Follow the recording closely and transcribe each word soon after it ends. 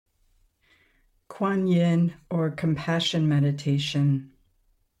Kuan Yin or compassion meditation.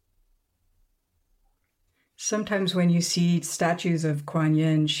 Sometimes when you see statues of Kuan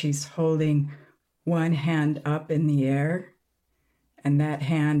Yin, she's holding one hand up in the air, and that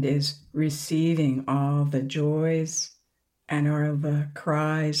hand is receiving all the joys and all the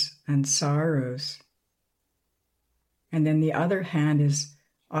cries and sorrows. And then the other hand is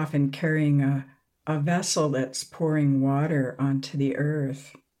often carrying a vessel that's pouring water onto the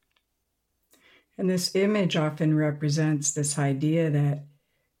earth. And this image often represents this idea that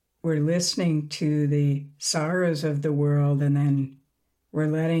we're listening to the sorrows of the world, and then we're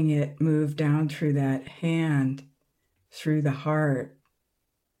letting it move down through that hand, through the heart.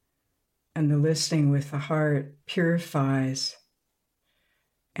 And the listening with the heart purifies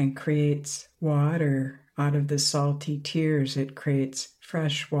and creates water out of the salty tears. It creates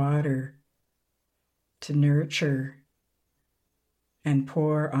fresh water to nurture and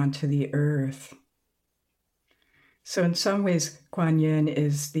pour onto the earth. So in some ways, Kuan Yin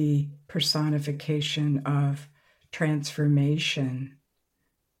is the personification of transformation,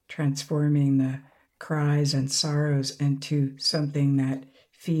 transforming the cries and sorrows into something that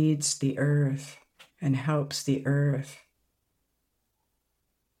feeds the earth and helps the earth.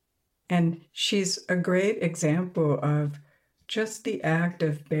 And she's a great example of just the act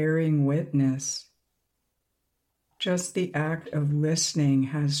of bearing witness. Just the act of listening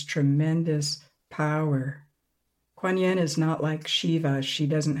has tremendous power. Kuan Yin is not like Shiva. She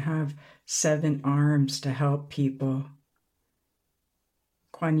doesn't have 7 arms to help people.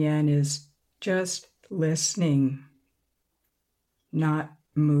 Kuan Yin is just listening, not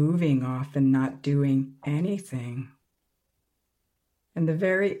moving often, not doing anything. And the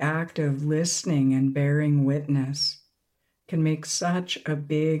very act of listening and bearing witness can make such a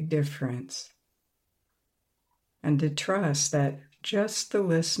big difference. And to trust that just the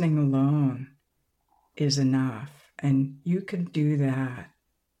listening alone is enough. And you can do that.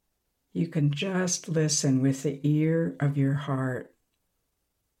 You can just listen with the ear of your heart.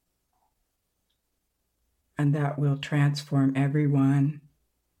 And that will transform everyone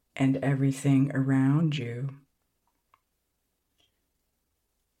and everything around you.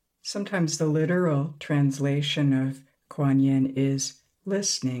 Sometimes the literal translation of Kuan Yin is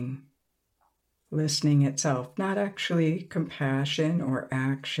listening. Listening itself, not actually compassion or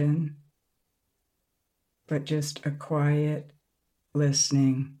action, but just a quiet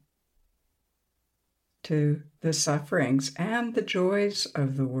listening to the sufferings and the joys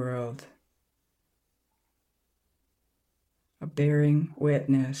of the world. A bearing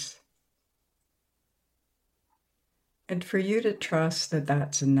witness. And for you to trust that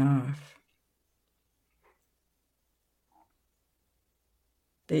that's enough.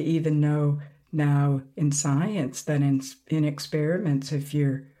 They even know now in science that in experiments, if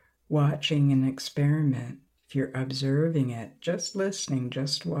you're watching an experiment, if you're observing it, just listening,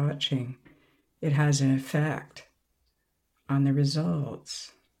 just watching, it has an effect on the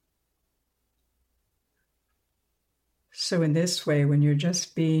results. So in this way, when you're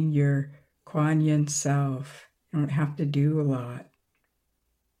just being your Kuan Yin self, you don't have to do a lot.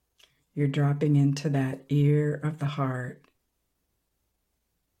 You're dropping into that ear of the heart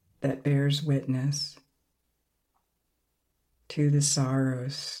that bears witness to the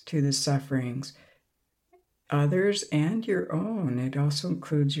sorrows, to the sufferings, others and your own. It also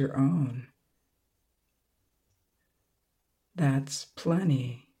includes your own. That's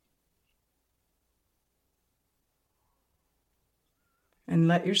plenty. And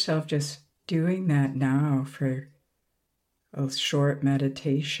let yourself just doing that now for a short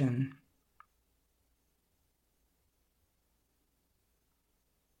meditation.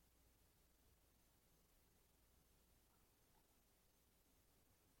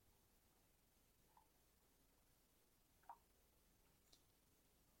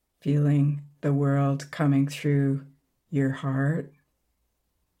 Feeling the world coming through your heart,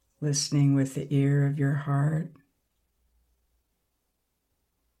 listening with the ear of your heart,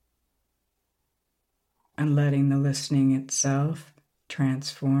 and letting the listening itself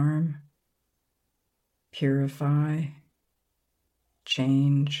transform, purify,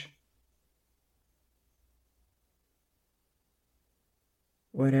 change.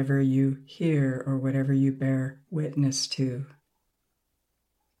 Whatever you hear or whatever you bear witness to.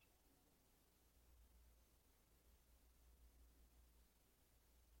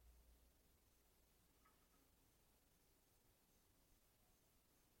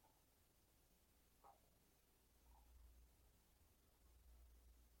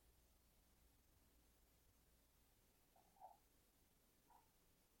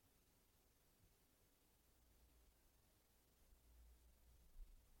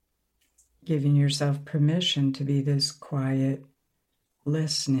 giving yourself permission to be this quiet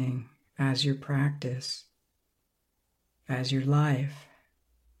listening as your practice, as your life.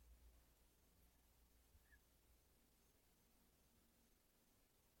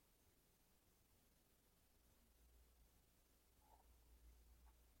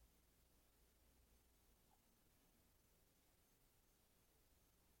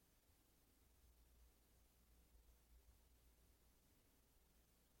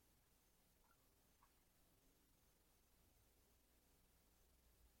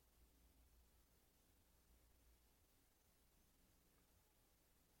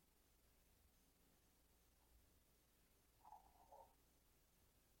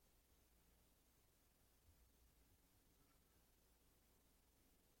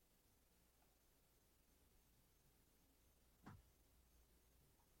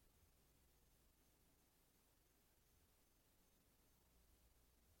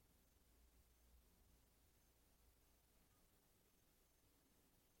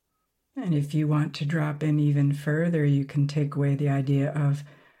 And if you want to drop in even further, you can take away the idea of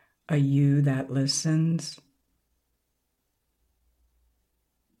a you that listens.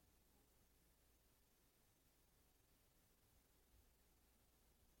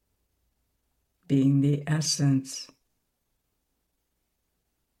 Being the essence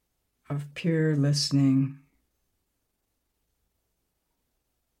of pure listening,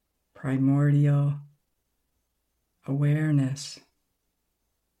 primordial awareness.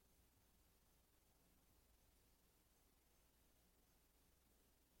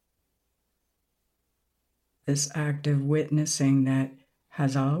 This act of witnessing that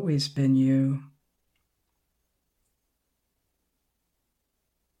has always been you,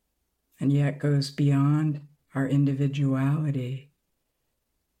 and yet goes beyond our individuality.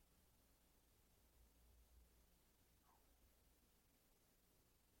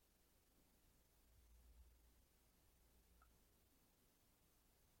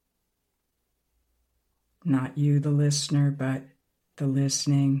 Not you, the listener, but the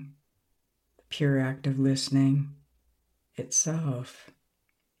listening, the pure act of listening itself,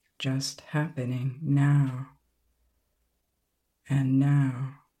 just happening now and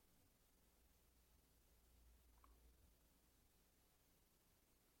now.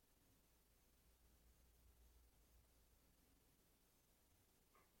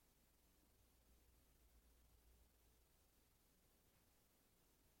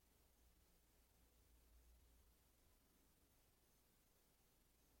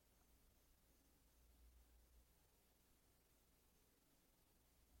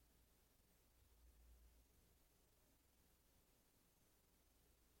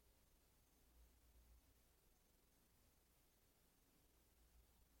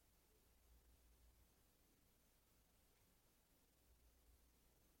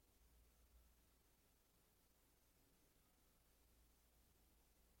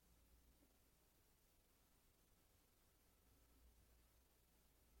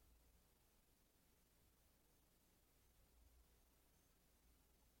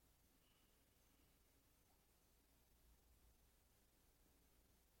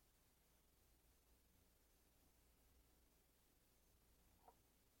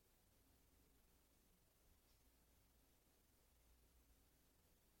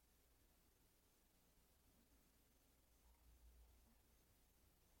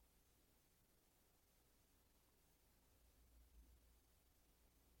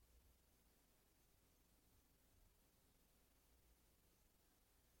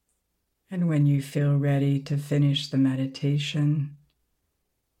 And when you feel ready to finish the meditation,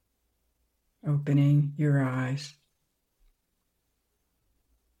 opening your eyes.